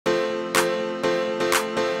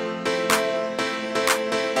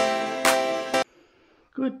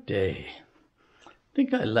Good day. I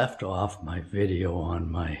think I left off my video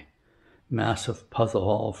on my massive puzzle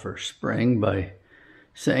haul for spring by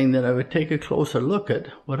saying that I would take a closer look at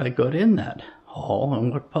what I got in that haul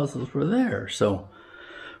and what puzzles were there.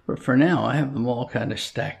 But for now, I have them all kind of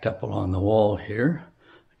stacked up along the wall here.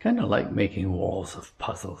 I kind of like making walls of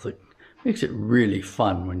puzzles. It makes it really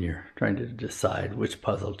fun when you're trying to decide which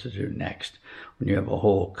puzzle to do next, when you have a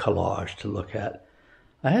whole collage to look at.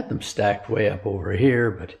 I had them stacked way up over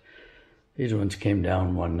here, but these ones came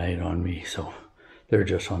down one night on me, so they're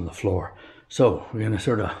just on the floor. So we're going to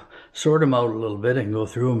sort of sort them out a little bit and go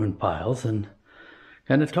through them in piles and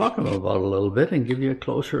kind of talk about a little bit and give you a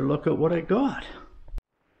closer look at what I got.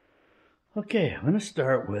 Okay, I'm going to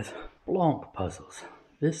start with Blanc puzzles.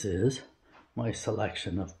 This is my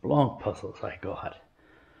selection of Blanc puzzles I got.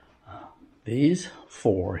 These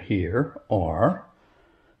four here are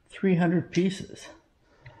 300 pieces.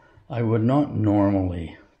 I would not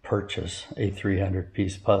normally purchase a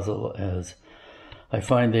 300-piece puzzle, as I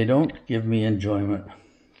find they don't give me enjoyment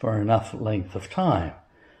for enough length of time.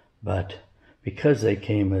 But because they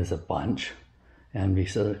came as a bunch, and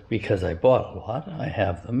because I bought a lot, I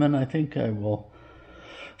have them, and I think I will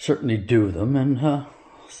certainly do them, and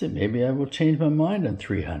see, maybe I will change my mind on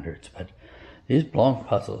 300s. But these Blanc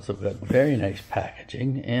puzzles have got very nice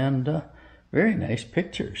packaging and very nice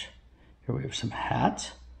pictures. Here we have some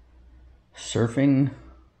hats, surfing,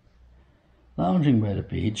 lounging by the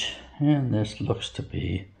beach, and this looks to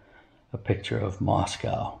be a picture of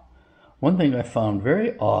Moscow. One thing I found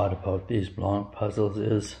very odd about these Blanc puzzles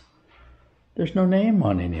is there's no name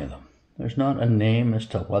on any of them. There's not a name as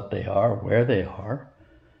to what they are, where they are.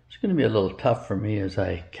 It's going to be a little tough for me as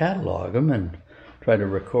I catalog them and try to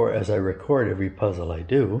record, as I record every puzzle I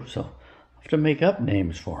do, so I have to make up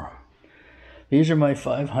names for them. These are my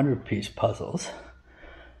 500-piece puzzles.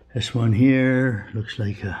 This one here looks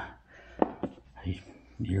like a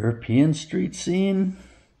European street scene.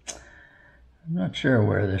 I'm not sure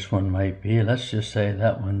where this one might be. Let's just say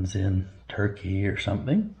that one's in Turkey or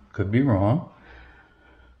something. Could be wrong.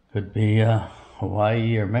 Could be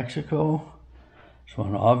Hawaii or Mexico. This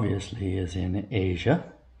one obviously is in Asia.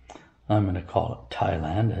 I'm going to call it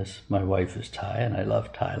Thailand, as my wife is Thai and I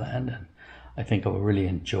love Thailand, and I think I will really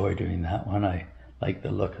enjoy doing that one. I like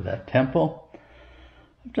the look of that temple.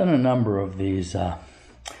 I've done a number of these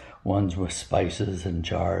ones with spices and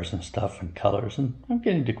jars and stuff and colors, and I'm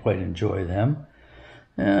getting to quite enjoy them.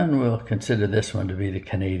 And we'll consider this one to be the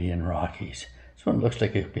Canadian Rockies. This one looks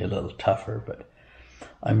like it could be a little tougher, but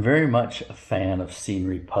I'm very much a fan of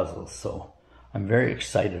scenery puzzles, so I'm very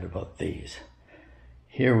excited about these.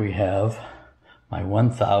 Here we have my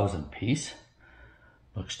 1,000 piece.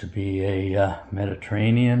 Looks to be a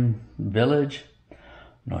Mediterranean village.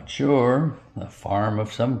 Not sure, a farm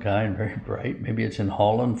of some kind, very bright. Maybe it's in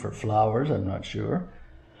Holland for flowers, I'm not sure.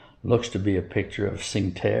 Looks to be a picture of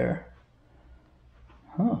Cinque.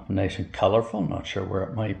 Oh, nice and colorful, not sure where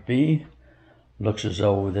it might be. Looks as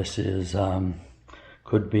though this is,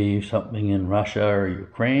 could be something in Russia or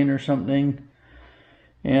Ukraine or something.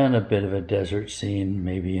 And a bit of a desert scene,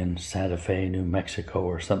 maybe in Santa Fe, New Mexico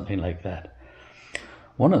or something like that.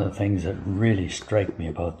 One of the things that really strike me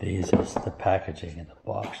about these is the packaging in the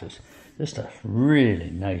boxes. Just a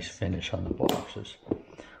really nice finish on the boxes.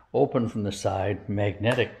 Open from the side,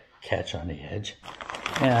 magnetic catch on the edge,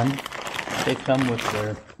 and they come with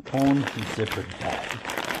their own zippered bag,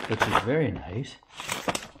 which is very nice,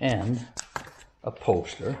 and a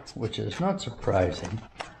poster, which is not surprising.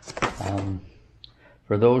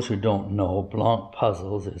 For those who don't know, Blanc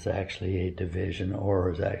Puzzles is actually a division,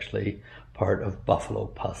 or is actually part of Buffalo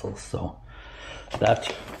Puzzles. So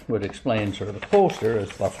that would explain sort of the poster,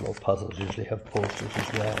 as Buffalo Puzzles usually have posters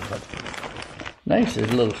as well. But nice,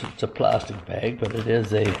 it's a plastic bag, but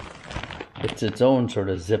it's its own sort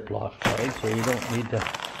of Ziploc bag, so you don't need to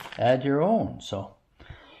add your own. So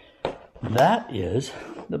that is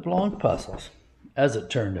the Blanc Puzzles. As it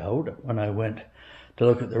turned out, when I went to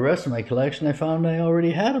look at the rest of my collection, I found I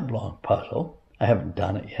already had a Blanc puzzle. I haven't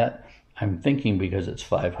done it yet. I'm thinking because it's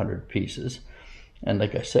 500 pieces. And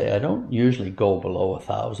like I say, I don't usually go below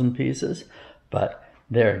 1,000 pieces. But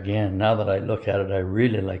there again, now that I look at it, I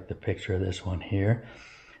really like the picture of this one here.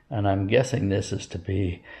 And I'm guessing this is to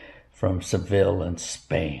be from Seville in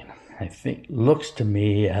Spain. I think looks to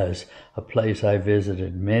me as a place I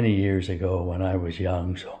visited many years ago when I was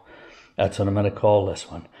young. So that's what I'm going to call this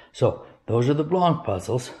one. So those are the Blanc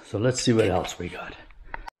puzzles. So let's see what else we got.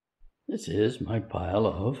 This is my pile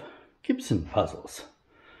of Gibson puzzles.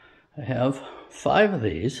 I have 5 of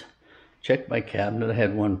these. Checked my cabinet. I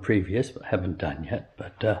had one previous, but I haven't done yet.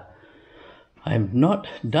 But I've not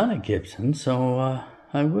done a Gibson, so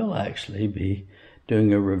I will actually be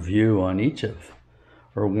doing a review on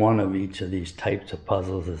one of each of these types of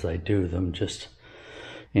puzzles as I do them,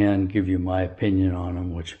 and give you my opinion on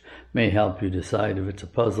them, which may help you decide if it's a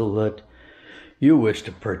puzzle that you wish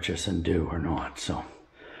to purchase and do or not. So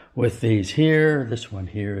with these here, this one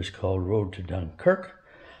here is called Road to Dunkirk.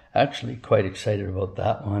 Actually quite excited about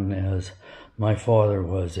that one, as my father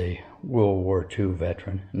was a World War II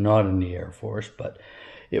veteran, not in the Air Force, but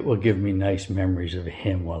it will give me nice memories of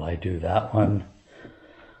him while I do that one.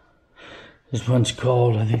 This one's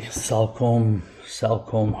called, I think, Salcombe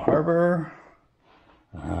Harbor,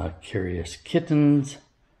 Curious Kittens,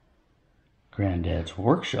 Granddad's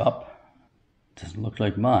Workshop. Doesn't look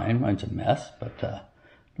like mine. Mine's a mess, but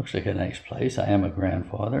looks like a nice place. I am a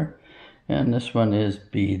grandfather. And this one is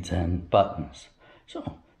Beads and Buttons.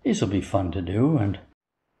 So these will be fun to do. And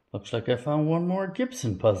looks like I found one more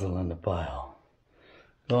Gibson puzzle in the pile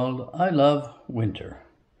called I Love Winter.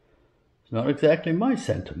 It's not exactly my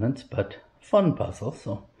sentiments, but fun puzzle.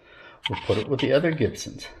 So we'll put it with the other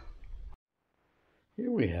Gibsons. Here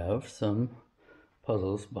we have some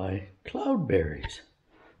puzzles by Cloudberries.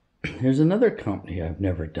 Here's another company I've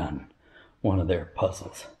never done one of their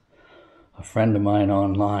puzzles. A friend of mine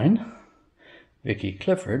online, Vicky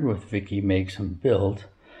Clifford with Vicky Makes and Build,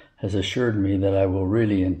 has assured me that I will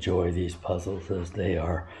really enjoy these puzzles, as they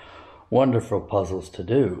are wonderful puzzles to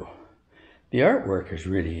do. The artwork is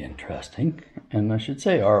really interesting, and I should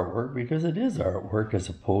say artwork because it is artwork as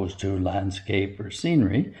opposed to landscape or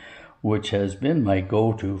scenery, which has been my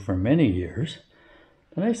go-to for many years.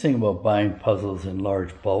 The nice thing about buying puzzles in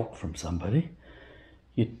large bulk from somebody,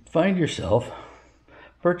 you find yourself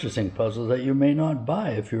purchasing puzzles that you may not buy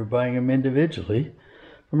if you're buying them individually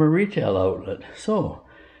from a retail outlet. So,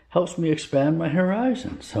 helps me expand my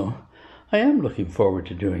horizons. So, I am looking forward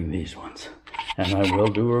to doing these ones. And I will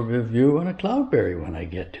do a review on a Cloudberry when I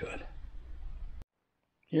get to it.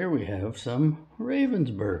 Here we have some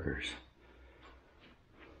Ravensburgers.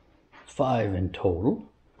 5 in total.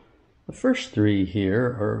 The first 3 here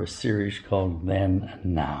are of a series called Then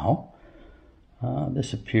and Now.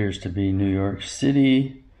 This appears to be New York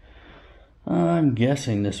City. I'm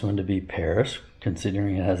guessing this one to be Paris,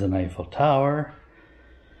 considering it has an Eiffel Tower.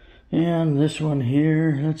 And this one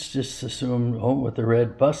here, let's just assume, with the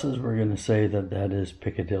red buses, we're going to say that that is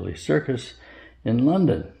Piccadilly Circus in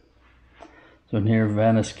London. So near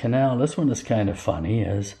Venice Canal, this one is kind of funny,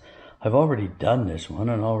 as I've already done this one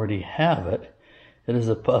and already have it. It is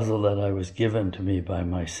a puzzle that I was given to me by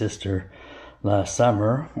my sister last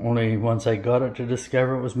summer, only once I got it to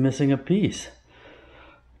discover it was missing a piece.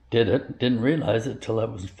 Didn't realize it till I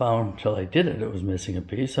did it, it was missing a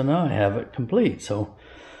piece, so now I have it complete. So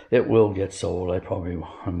it will get sold. I probably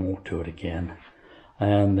won't do it again.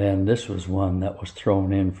 And then this was one that was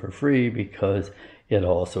thrown in for free because it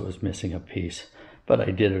also was missing a piece. But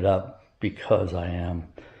I did it up because I am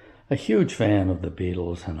a huge fan of the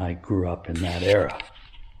Beatles, and I grew up in that era.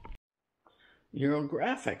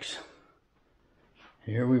 Eurographics.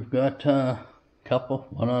 Here we've got a couple,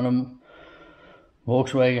 one on a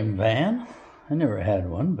Volkswagen van. I never had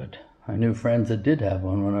one, but I knew friends that did have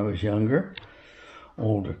one when I was younger.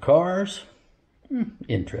 Older cars,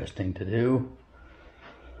 interesting to do.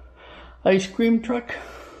 Ice cream truck.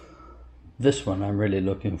 This one I'm really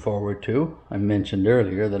looking forward to. I mentioned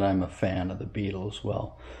earlier that I'm a fan of the Beatles.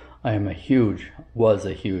 Well, I was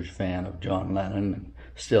a huge fan of John Lennon, and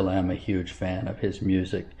still am a huge fan of his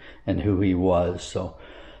music and who he was. So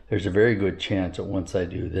there's a very good chance that once I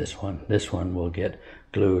do this one will get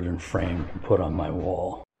glued and framed and put on my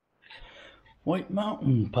wall. White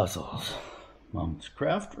Mountain puzzles. Mom's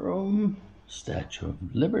Craft Room, Statue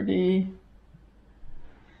of Liberty,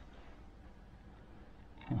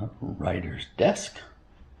 Writer's Desk,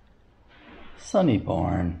 Sunny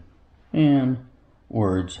Barn, and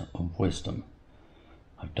Words of Wisdom.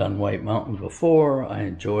 I've done White Mountain before. I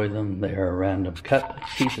enjoy them. They are random cut.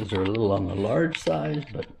 Pieces are a little on the large size,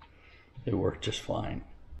 but they work just fine.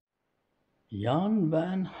 Jan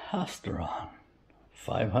van Hasteren,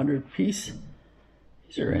 500 piece.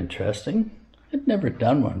 These are interesting. I'd never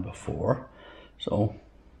done one before, so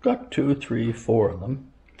got 2, 3, 4 of them.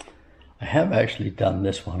 I have actually done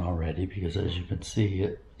this one already because, as you can see,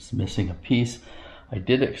 it's missing a piece. I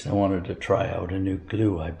did it because I wanted to try out a new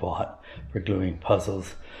glue I bought for gluing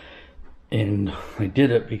puzzles. And I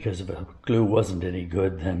did it because if the glue wasn't any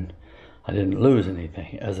good, then I didn't lose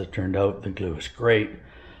anything. As it turned out, the glue is great,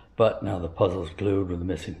 but now the puzzle's glued with a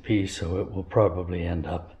missing piece, so it will probably end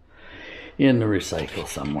up in the recycle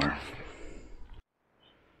somewhere.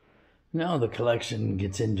 Now the collection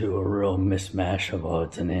gets into a real mismatch of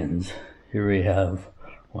odds and ends. Here we have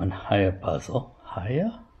one Haya puzzle,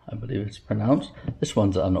 Aya, I believe it's pronounced. This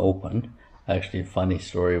one's unopened. Actually, a funny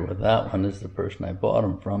story with that one is the person I bought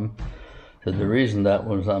them from said the reason that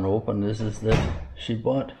one's unopened is that she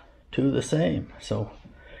bought two the same. So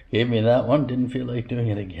gave me that one, didn't feel like doing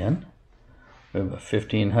it again. We have a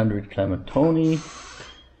 1500 Clementoni,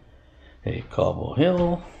 a Cobble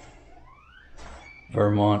Hill,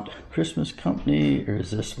 Vermont Christmas Company,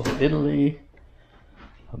 Irresistible Italy,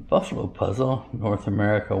 a Buffalo Puzzle, North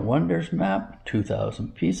America Wonders Map,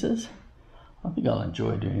 2,000 pieces. I think I'll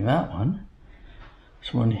enjoy doing that one.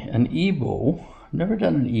 This one, an Ebo. Never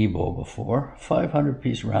done an Ebo before.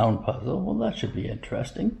 500-piece round puzzle. Well, that should be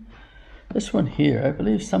interesting. This one here, I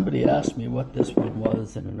believe somebody asked me what this one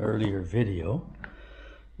was in an earlier video.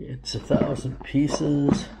 It's 1,000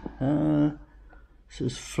 pieces. This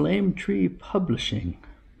is Flame Tree Publishing.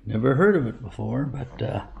 Never heard of it before,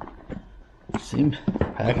 but seems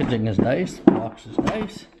packaging is nice, box is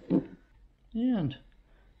nice, and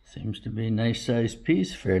seems to be a nice sized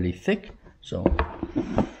piece, fairly thick. So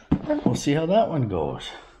we'll see how that one goes.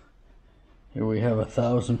 Here we have a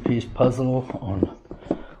 1,000-piece puzzle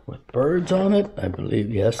with birds on it. I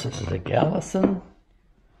believe, yes, this is a Gallison.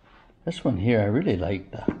 This one here, I really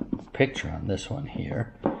like the picture on this one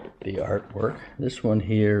here, the artwork. This one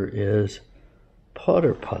here is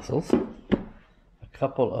Potter Puzzles. A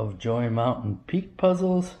couple of Joy Mountain Peak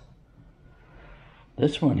puzzles.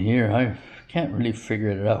 This one here, I can't really figure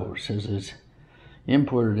it out. It says it's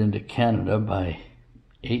imported into Canada by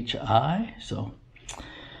HI. So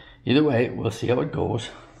either way, we'll see how it goes.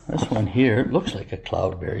 This one here, it looks like a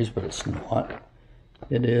Cloudberries, but it's not.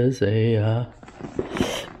 It is a,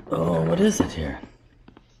 oh, what is it here?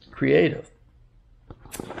 Creative.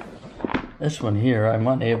 This one here, I'm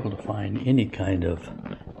unable to find any kind of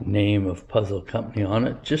name of puzzle company on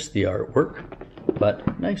it, just the artwork,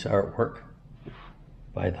 but nice artwork.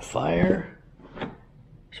 By the Fire.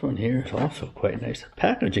 This one here is also quite nice. The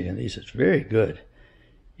packaging of these is very good.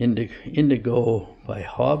 Indigo by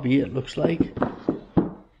Hobby, it looks like.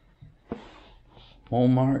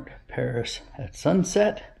 Walmart, Paris at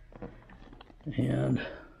Sunset. And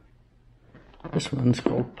this one's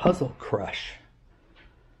called Puzzle Crush.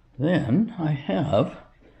 Then I have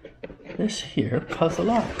this here,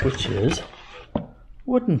 Puzzle Art, which is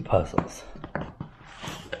wooden puzzles.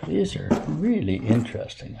 These are really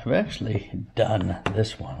interesting. I've actually done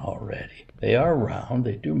this one already. They are round,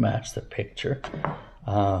 they do match the picture.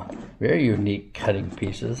 Very unique cutting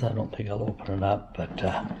pieces. I don't think I'll open it up, but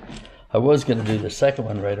I was going to do the second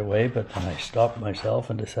one right away, but then I stopped myself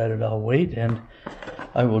and decided I'll wait, and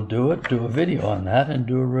I will do a video on that and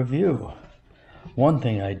do a review. One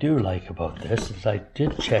thing I do like about this is I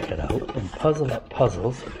did check it out, and Puzzle Up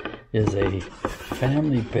Puzzles is a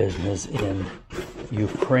family business in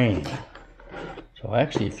Ukraine. So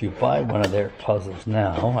actually, if you buy one of their puzzles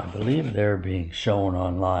now, I believe they're being shown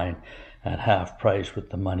online at half price with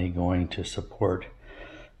the money going to support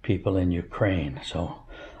people in Ukraine. So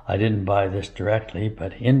I didn't buy this directly,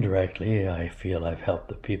 but indirectly I feel I've helped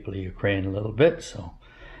the people of Ukraine a little bit, so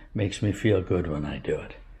it makes me feel good when I do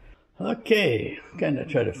it. Okay, kind of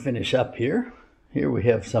try to finish up here. Here we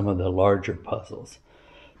have some of the larger puzzles.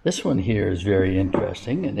 This one here is very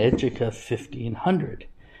interesting, an Educa 1500.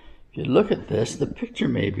 If you look at this, the picture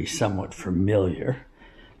may be somewhat familiar.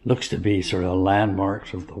 Looks to be sort of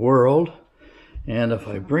landmarks of the world. And if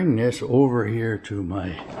I bring this over here to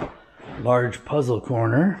my large puzzle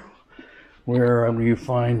corner, where you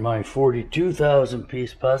find my 42,000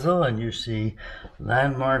 piece puzzle, and you see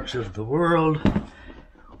landmarks of the world,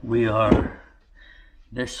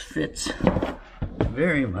 this fits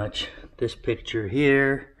very much. This picture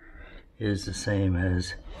here is the same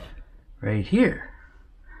as right here.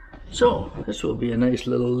 So this will be a nice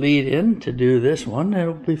little lead in to do this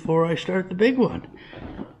one before I start the big one.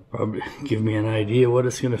 Probably give me an idea what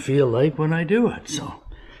it's going to feel like when I do it. So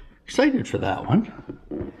excited for that one.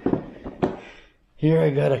 Here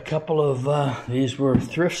I got a couple of, these were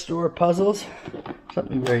thrift store puzzles.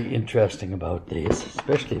 Something very interesting about these,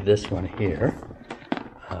 especially this one here.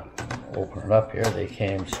 Open it up here, they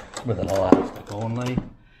came with an elastic only.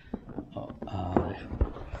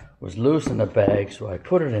 It was loose in the bag, so I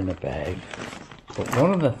put it in the bag. But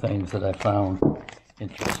one of the things that I found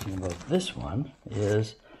interesting about this one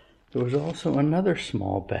is there was also another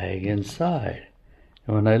small bag inside.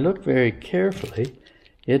 And when I look very carefully,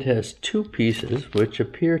 it has two pieces which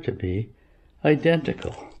appear to be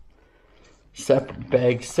identical.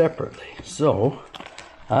 Bagged separately. So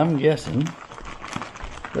I'm guessing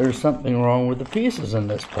there's something wrong with the pieces in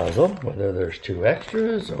this puzzle, whether there's two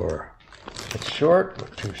extras or it's short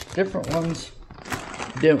with two different ones.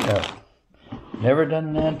 Don't know. Never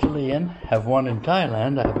done an Antillean. Have one in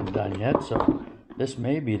Thailand I haven't done yet, so this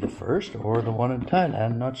may be the first or the one in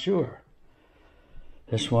Thailand, not sure.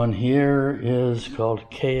 This one here is called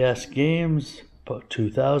KS Games,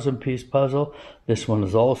 2,000 piece puzzle. This one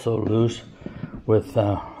is also loose with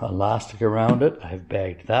elastic around it. I've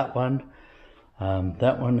bagged that one.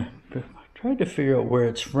 That one, I tried to figure out where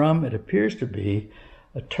it's from. It appears to be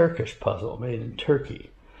a Turkish puzzle made in Turkey.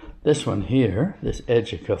 This one here, this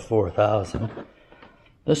Ejica 4000,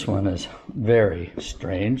 this one is very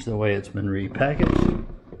strange the way it's been repackaged.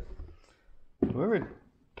 Whoever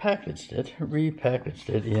repackaged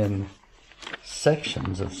it in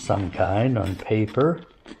sections of some kind on paper.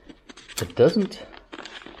 It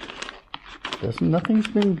nothing's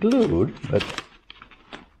been glued, but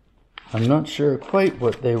I'm not sure quite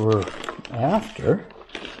what they were after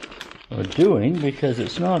or doing, because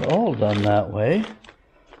it's not all done that way.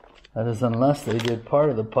 That is, unless they did part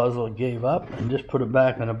of the puzzle, gave up, and just put it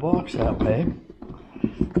back in a box that way.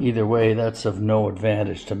 Either way, that's of no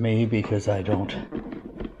advantage to me, because I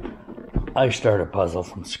start a puzzle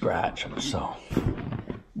from scratch, so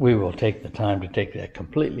we will take the time to take that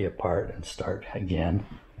completely apart and start again.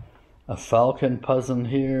 A Falcon puzzle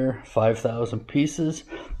here, 5,000 pieces.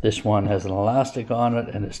 This one has an elastic on it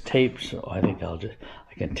and it's taped, so I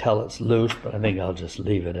can tell it's loose, but I think I'll just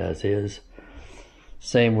leave it as is.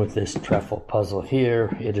 Same with this Trefle puzzle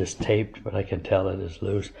here. It is taped, but I can tell it is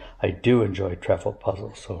loose. I do enjoy Trefle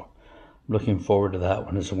puzzles, so I'm looking forward to that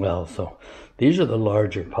one as well. So these are the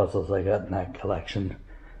larger puzzles I got in that collection.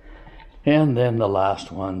 And then the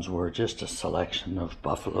last ones were just a selection of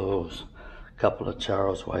Buffaloes. A couple of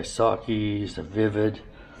Charles Wysocki's, a Vivid,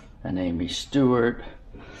 an Amy Stewart,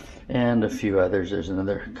 and a few others. There's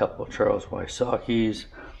another couple of Charles Wysocki's,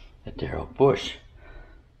 a Daryl Bush.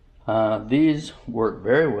 These work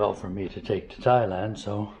very well for me to take to Thailand,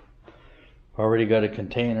 so I've already got a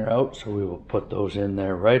container out, so we will put those in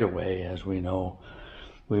there right away. As we know,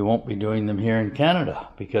 we won't be doing them here in Canada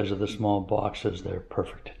because of the small boxes. They're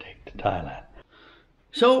perfect to take to Thailand.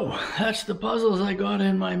 So that's the puzzles I got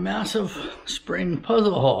in my massive spring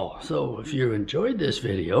puzzle haul. So if you enjoyed this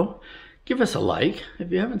video, give us a like.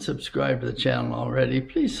 If you haven't subscribed to the channel already,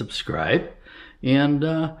 please subscribe. And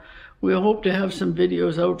we'll hope to have some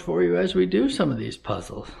videos out for you as we do some of these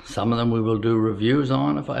puzzles. Some of them we will do reviews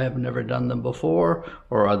on if I have never done them before,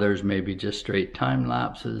 or others maybe just straight time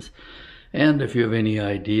lapses. And if you have any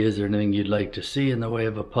ideas or anything you'd like to see in the way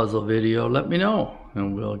of a puzzle video, let me know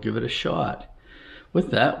and we'll give it a shot.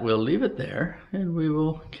 With that, we'll leave it there, and we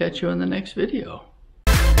will catch you in the next video.